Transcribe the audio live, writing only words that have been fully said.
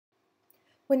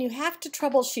When you have to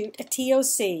troubleshoot a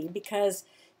TOC because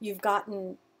you've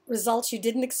gotten results you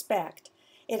didn't expect,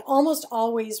 it almost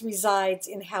always resides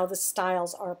in how the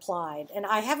styles are applied. And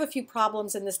I have a few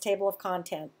problems in this table of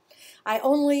content. I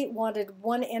only wanted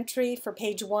one entry for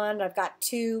page 1. I've got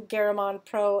 2, Garamond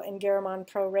Pro and Garamond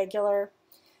Pro Regular.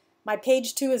 My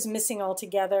page 2 is missing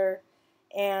altogether,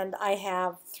 and I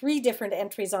have 3 different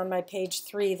entries on my page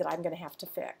 3 that I'm going to have to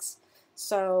fix.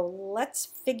 So let's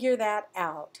figure that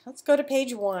out. Let's go to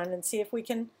page 1 and see if we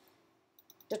can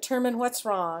determine what's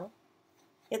wrong.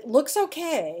 It looks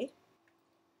okay.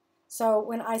 So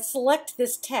when I select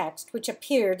this text, which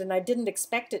appeared and I didn't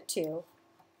expect it to,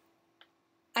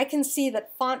 I can see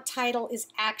that font title is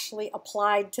actually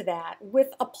applied to that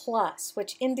with a plus,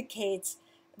 which indicates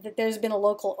that there's been a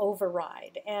local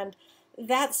override. And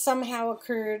that somehow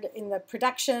occurred in the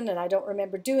production, and I don't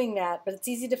remember doing that, but it's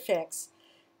easy to fix.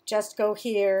 Just go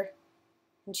here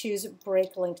and choose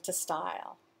Break Link to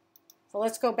Style. So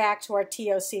let's go back to our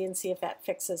TOC and see if that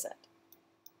fixes it.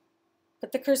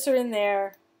 Put the cursor in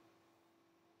there,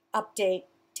 update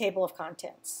table of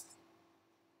contents.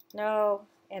 No,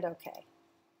 and okay.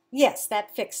 Yes,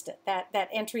 that fixed it. That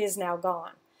entry is now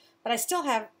gone. But I still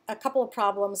have a couple of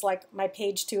problems, like my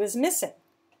page 2 is missing.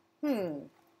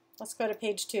 Let's go to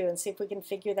page 2 and see if we can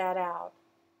figure that out.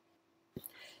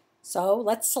 So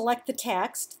let's select the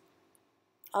text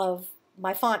of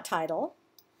my font title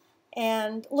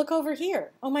and look over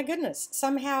here. Oh my goodness,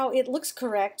 somehow it looks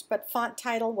correct, but font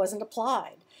title wasn't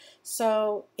applied.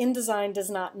 So InDesign does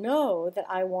not know that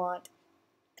I want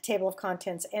a table of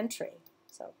contents entry.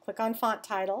 So click on font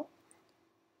title,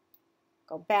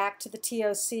 go back to the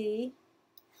TOC,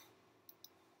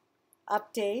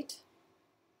 update.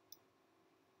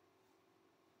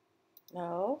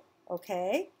 No,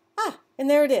 okay. And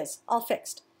there it is, all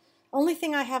fixed. Only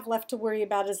thing I have left to worry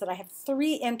about is that I have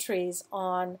 3 entries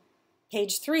on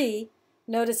page 3.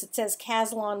 Notice it says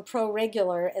Caslon Pro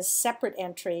Regular as separate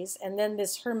entries, and then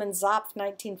this Hermann Zopf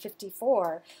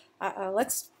 1954.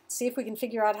 Let's see if we can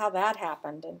figure out how that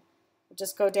happened. And we'll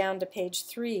just go down to page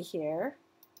 3 here.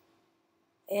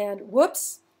 And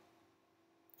whoops,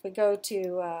 if we go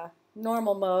to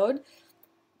normal mode,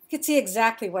 you can see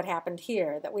exactly what happened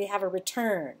here, that we have a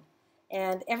return.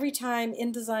 And every time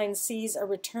InDesign sees a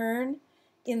return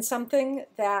in something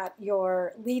that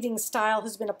your leading style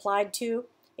has been applied to,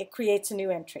 it creates a new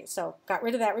entry. So got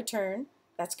rid of that return.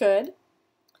 That's good.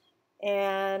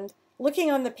 And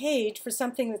looking on the page for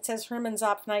something that says Hermann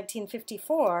Zopf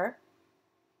 1954,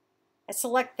 I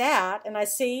select that and I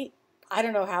see, I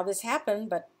don't know how this happened,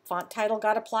 but font title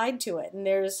got applied to it, and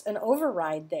there's an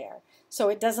override there. So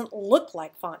it doesn't look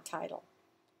like font title.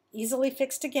 Easily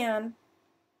fixed again.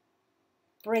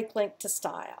 Break link to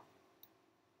style.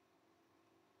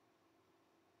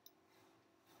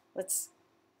 Let's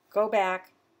go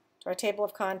back to our table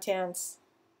of contents,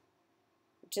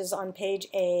 which is on page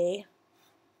A.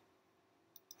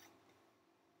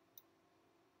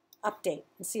 Update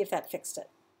and see if that fixed it.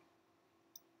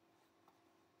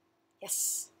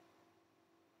 Yes.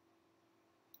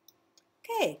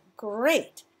 Okay,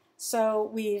 great. So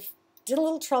we've did a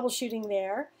little troubleshooting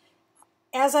there.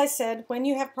 As I said, when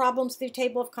you have problems with your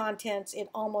table of contents, it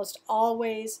almost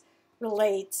always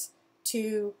relates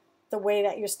to the way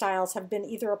that your styles have been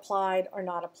either applied or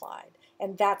not applied.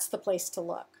 And that's the place to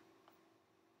look.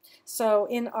 So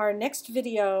in our next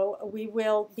video,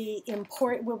 we'll be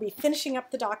finishing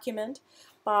up the document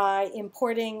by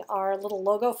importing our little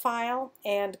logo file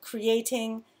and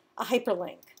creating a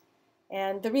hyperlink.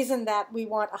 And the reason that we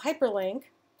want a hyperlink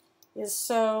is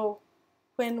so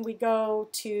when we go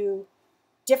to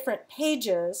different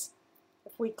pages,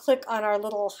 if we click on our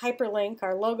little hyperlink,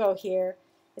 our logo here,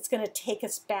 it's going to take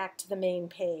us back to the main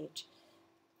page.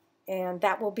 And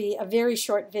that will be a very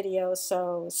short video,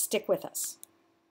 so stick with us.